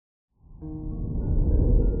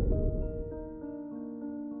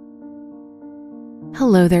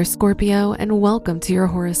Hello there, Scorpio, and welcome to your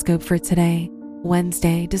horoscope for today,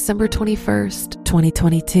 Wednesday, December 21st,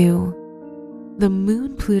 2022. The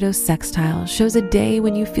Moon-Pluto sextile shows a day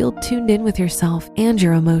when you feel tuned in with yourself and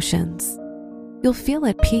your emotions. You'll feel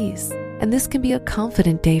at peace, and this can be a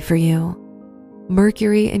confident day for you.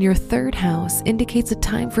 Mercury in your third house indicates a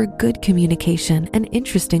time for good communication and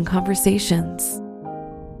interesting conversations.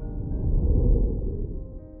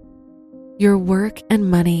 Your work and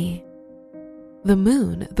money. The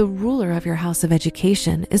moon, the ruler of your house of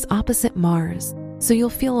education, is opposite Mars, so you'll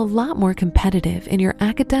feel a lot more competitive in your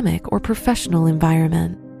academic or professional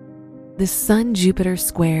environment. The Sun-Jupiter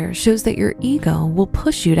square shows that your ego will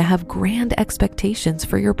push you to have grand expectations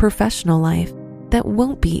for your professional life that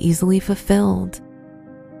won't be easily fulfilled.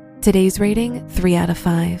 Today's rating, 3 out of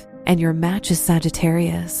 5, and your match is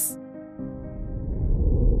Sagittarius.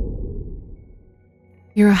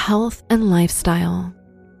 Your health and lifestyle.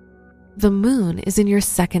 The moon is in your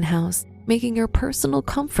second house, making your personal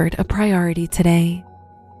comfort a priority today.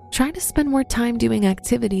 Try to spend more time doing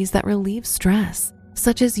activities that relieve stress,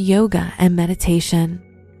 such as yoga and meditation.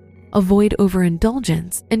 Avoid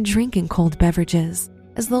overindulgence and drinking cold beverages,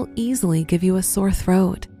 as they'll easily give you a sore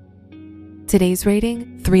throat. Today's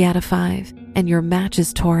rating, 3 out of 5, and your match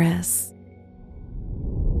is Taurus.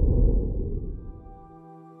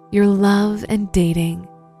 Your love and dating.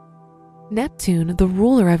 Neptune, the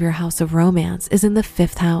ruler of your house of romance, is in the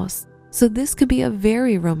 5th house, so this could be a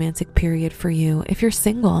very romantic period for you if you're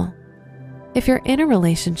single. If you're in a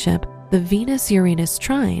relationship, the Venus-Uranus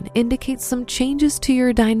trine indicates some changes to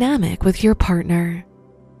your dynamic with your partner.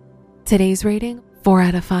 Today's rating, 4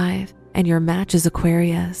 out of 5, and your match is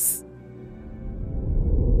Aquarius.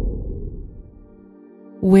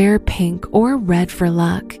 Wear pink or red for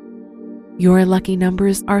luck. Your lucky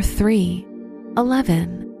numbers are 3,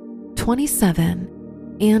 11,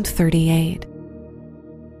 27, and 38.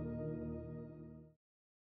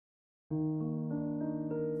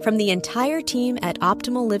 From the entire team at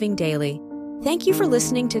Optimal Living Daily, thank you for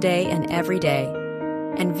listening today and every day.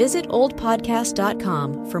 And visit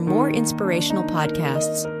oldpodcast.com for more inspirational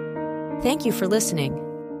podcasts. Thank you for listening.